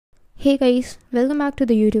Hey guys, welcome back to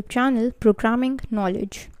the YouTube channel Programming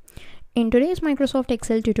Knowledge. In today's Microsoft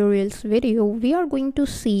Excel tutorials video, we are going to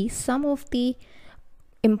see some of the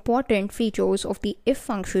important features of the if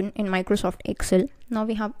function in Microsoft Excel. Now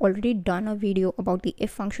we have already done a video about the if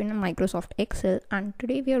function in Microsoft Excel, and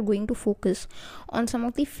today we are going to focus on some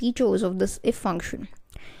of the features of this if function.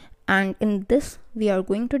 And in this, we are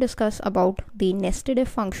going to discuss about the nested if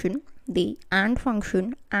function, the AND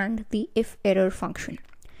function, and the if error function.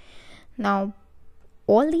 Now,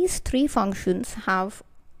 all these three functions have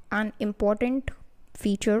an important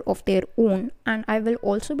feature of their own, and I will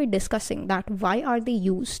also be discussing that why are they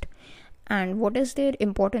used and what is their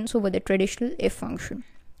importance over the traditional if function.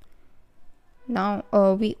 Now,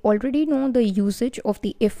 we already know the usage of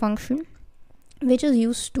the if function, which is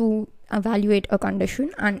used to evaluate a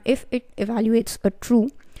condition, and if it evaluates a true,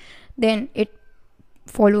 then it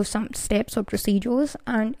follows some steps or procedures,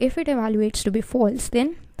 and if it evaluates to be false,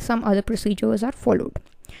 then some other procedures are followed.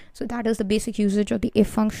 So that is the basic usage of the if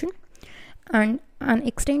function. And an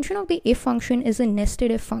extension of the if function is a nested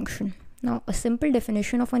if function. Now, a simple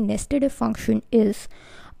definition of a nested if function is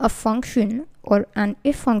a function or an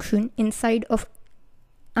if function inside of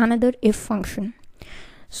another if function.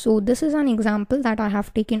 So this is an example that I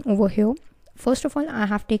have taken over here. First of all, I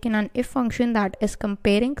have taken an if function that is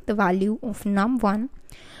comparing the value of num1,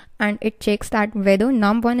 and it checks that whether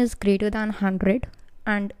num1 is greater than 100,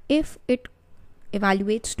 and if it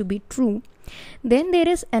evaluates to be true, then there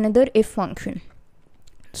is another if function.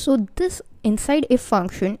 So this inside if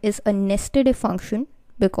function is a nested if function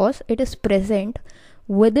because it is present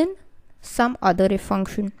within some other if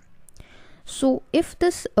function. So if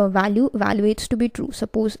this value evaluates to be true,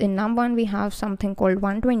 suppose in num1 we have something called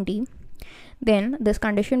 120, then this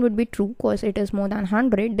condition would be true because it is more than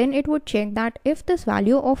 100. Then it would check that if this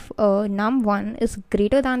value of num1 is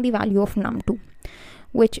greater than the value of num2,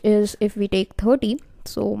 which is if we take 30.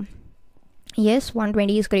 So yes,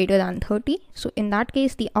 120 is greater than 30. So in that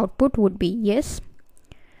case, the output would be yes.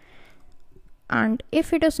 And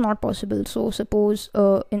if it is not possible, so suppose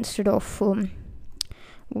instead of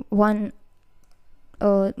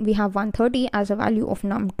we have 130 as a value of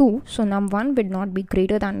num2, so num1 would not be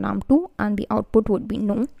greater than num2 and the output would be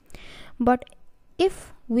no. But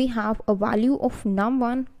if we have a value of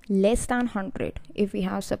num1 less than 100, if we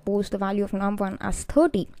have suppose the value of num1 as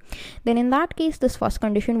 30, then in that case this first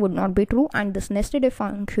condition would not be true and this nested if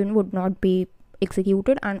function would not be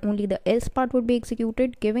executed, and only the else part would be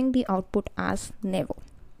executed, giving the output as never.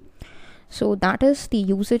 So that is the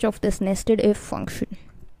usage of this nested if function,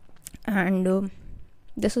 and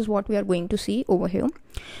this is what we are going to see over here.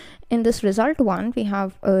 In this result one, we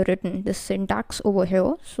have written this syntax over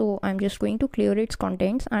here. So I'm just going to clear its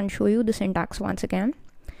contents and show you the syntax once again.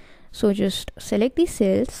 So just select the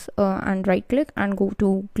cells and right click and go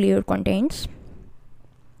to clear contents.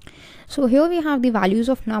 So here we have the values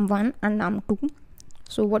of num1 and num2.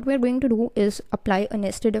 So what we're going to do is apply a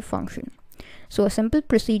nested if function. So a simple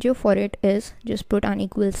procedure for it is just put an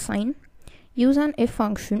equal sign, use an if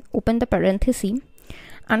function, open the parenthesis,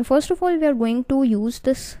 and first of all we are going to use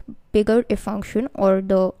this bigger if function or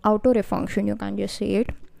the outer if function, you can just say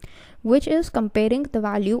it, which is comparing the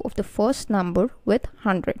value of the first number with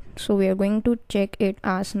 100. So we are going to check it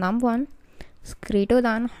as num1 is greater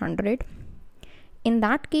than 100. In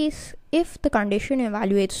that case, if the condition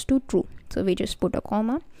evaluates to true, so we just put a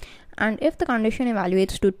comma, and if the condition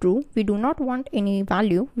evaluates to true, we do not want any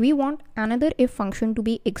value, we want another if function to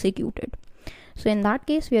be executed. So in that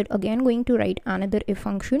case, we are again going to write another if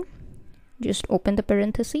function, just open the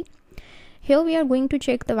parenthesis. Here we are going to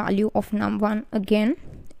check the value of num1 again.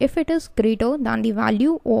 If it is greater than the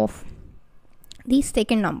value of the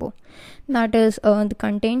second number, that is the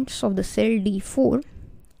contents of the cell D4,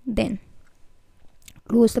 then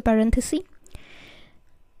close the parenthesis.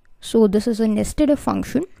 So this is a nested if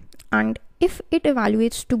function, and if it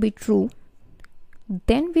evaluates to be true,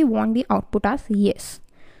 then we want the output as yes.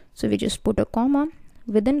 So we just put a comma,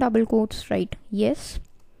 within double quotes write yes,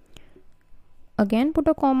 again put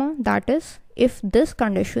a comma, that is if this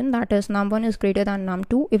condition, that is num1 is greater than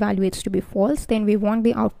num2, evaluates to be false, then we want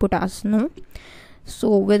the output as no.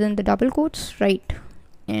 So within the double quotes write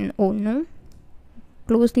no,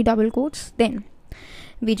 close the double quotes, then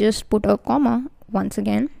we just put a comma once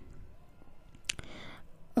again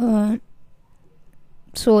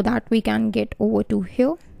so that we can get over to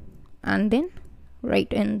here, and then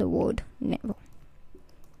write in the word never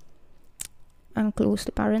and close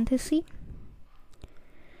the parenthesis.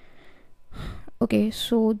 Okay,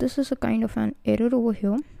 so this is a kind of an error over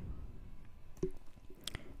here.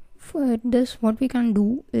 For this, what we can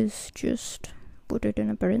do is just put it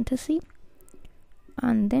in a parenthesis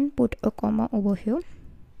and then put a comma over here.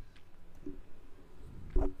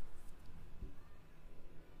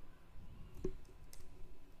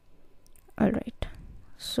 Alright,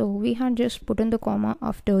 so we had just put in the comma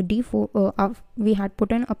after d4, we had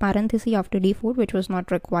put in a parenthesis after d4, which was not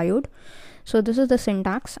required. So this is the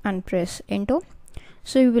syntax, and press enter.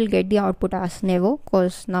 So you will get the output as never,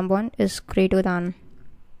 because num1 is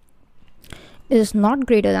not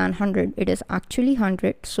greater than 100. It is actually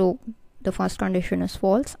 100. So the first condition is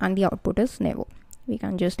false and the output is never. We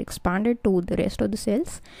can just expand it to the rest of the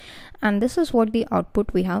cells, and this is what the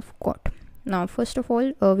output we have got. Now first of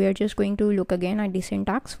all, we are just going to look again at the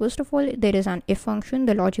syntax. First of all, there is an if function.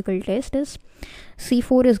 The logical test is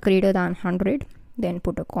C4 is greater than 100, then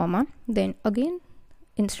put a comma, then again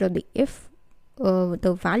instead of the if,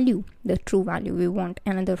 the value, the true value, we want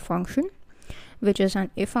another function which is an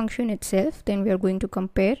if function itself. Then we are going to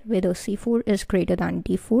compare whether C4 is greater than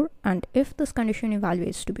D4, and if this condition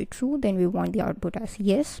evaluates to be true, then we want the output as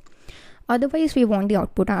yes, otherwise we want the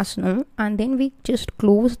output as no, and then we just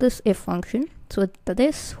close this if function. So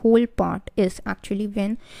this whole part is actually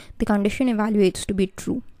when the condition evaluates to be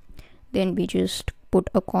true. Then we just put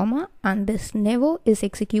a comma, and this never is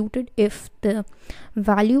executed if the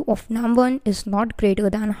value of num1 is not greater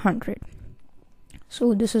than 100.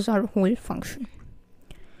 So this is our whole function.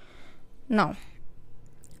 Now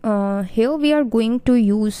here we are going to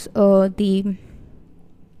use the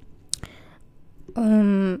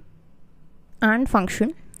AND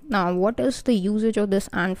function. Now what is the usage of this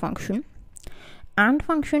AND function? AND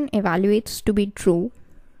function evaluates to be true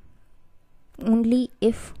only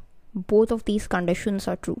if both of these conditions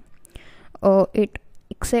are true. It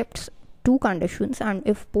accepts two conditions, and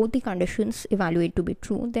if both the conditions evaluate to be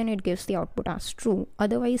true, then it gives the output as true,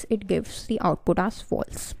 otherwise it gives the output as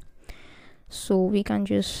false. So we can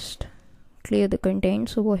just clear the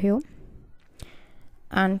contents over here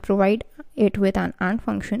and provide it with an AND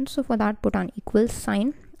function. So for that, put an equals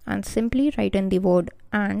sign and simply write in the word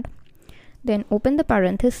AND, then open the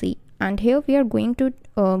parenthesis, and here we are going to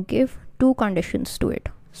give two conditions to it.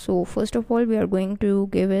 So first of all, we are going to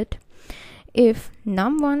give it if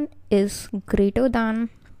num1 is greater than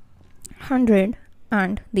 100,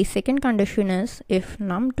 and the second condition is if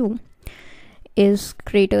num2 is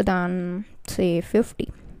greater than say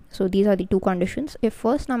 50. So these are the two conditions. If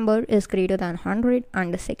first number is greater than 100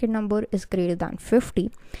 and the second number is greater than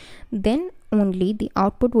 50, then only the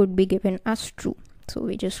output would be given as true. So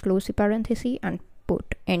we just close the parenthesis and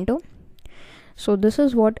put enter. So this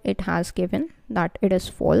is what it has given, that it is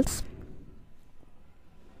false,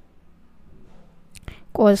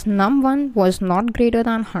 because num1 was not greater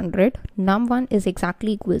than 100. Num1 is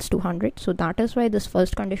exactly equals to 100. So that is why this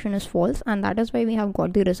first condition is false, and that is why we have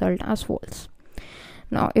got the result as false.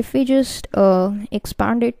 Now if we just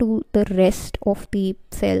expand it to the rest of the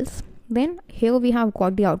cells, then here we have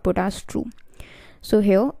got the output as true. So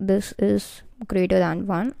here this is greater than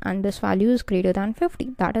 1 and this value is greater than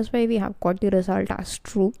 50. That is why we have got the result as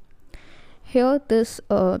true. Here this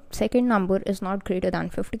second number is not greater than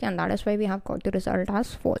 50, and that is why we have got the result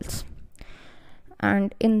as false.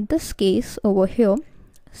 And in this case over here,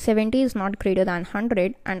 70 is not greater than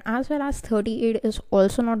 100, and as well as 38 is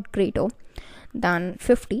also not greater than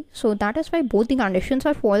 50. So that is why both the conditions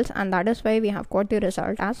are false, and that is why we have got the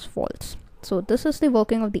result as false. So this is the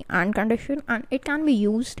working of the AND condition, and it can be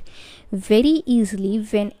used very easily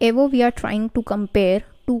whenever we are trying to compare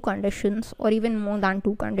two conditions or even more than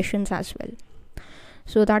two conditions as well.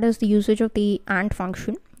 So that is the usage of the AND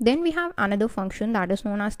function. Then we have another function that is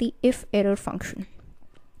known as the if error function.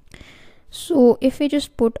 So if we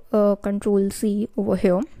just put a control C over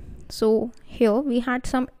here, so here we had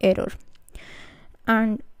some error,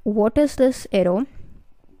 and what is this error?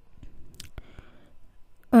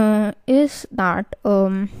 Is that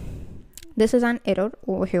this is an error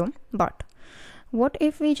over here, but what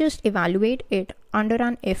if we just evaluate it under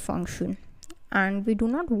an if function, and we do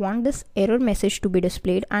not want this error message to be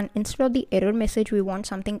displayed, and instead of the error message we want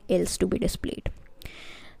something else to be displayed?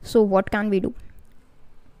 So what can we do?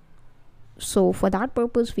 So for that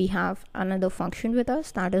purpose we have another function with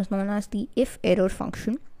us that is known as the if error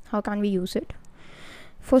function. How can we use it?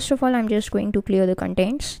 First of all, I'm just going to clear the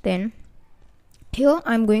contents. Then here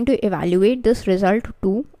I'm going to evaluate this result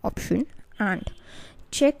to option and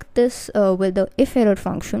check this with the if error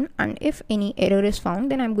function, and if any error is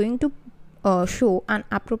found, then I'm going to show an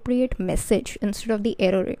appropriate message instead of the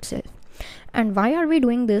error itself. And why are we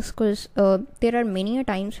doing this? Because there are many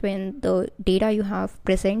times when the data you have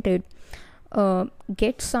presented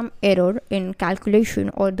gets some error in calculation,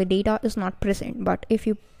 or the data is not present. But if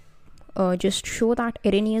you just show that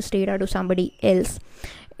erroneous data to somebody else,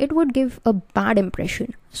 it would give a bad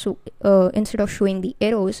impression. So instead of showing the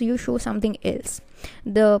errors, you show something else.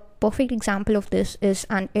 The perfect example of this is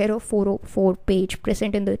an error 404 page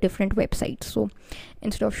present in the different websites. So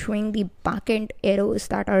instead of showing the backend errors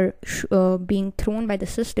that are being thrown by the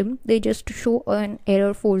system, they just show an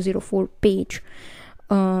error 404 page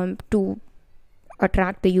to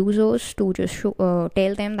attract the users, to just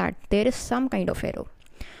tell them that there is some kind of error.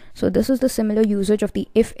 So this is the similar usage of the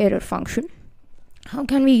if error function. How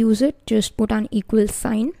can we use it? Just put an equal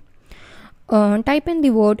sign, type in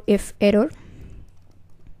the word if error.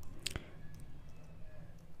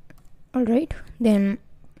 Alright, then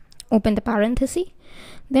open the parenthesis.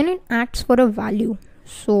 Then it asks for a value.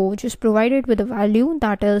 So just provide it with a value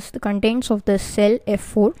that is the contents of the cell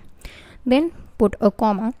F4. Then put a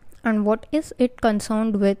comma. And what is it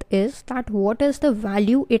concerned with is that what is the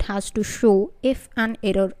value it has to show if an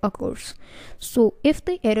error occurs. So if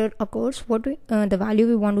the error occurs, what the value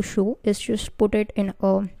we want to show is just put it in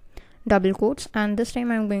a double quotes, and this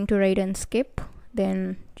time I'm going to write in skip,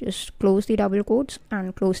 then just close the double quotes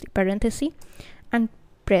and close the parenthesis and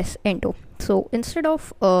press enter. So instead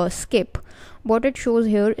of skip, what it shows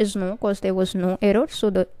here is no, because there was no error. So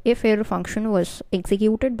the if error function was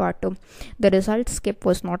executed, but the result skip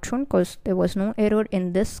was not shown because there was no error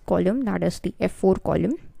in this column, that is the F4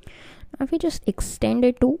 column. Now if we just extend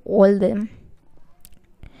it to all them,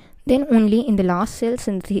 then only in the last cell,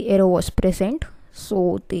 since the error was present,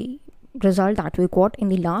 so the result that we got in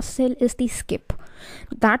the last cell is the skip.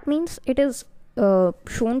 That means it is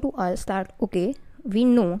shown to us that okay, we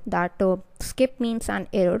know that skip means an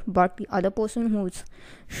error, but the other person who is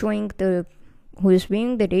viewing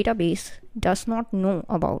the database does not know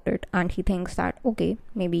about it, and he thinks that okay,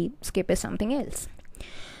 maybe skip is something else.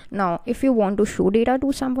 Now if you want to show data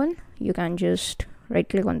to someone, you can just right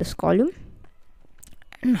click on this column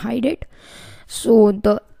and hide it. So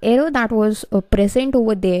the error that was present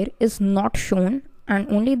over there is not shown, and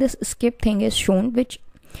only this skip thing is shown, which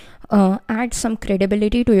adds some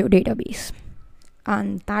credibility to your database.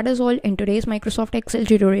 And that is all in today's Microsoft Excel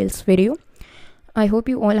tutorials video. I hope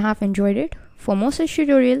you all have enjoyed it. For more such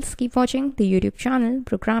tutorials, keep watching the YouTube channel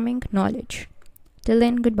Programming Knowledge. Till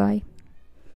then, goodbye.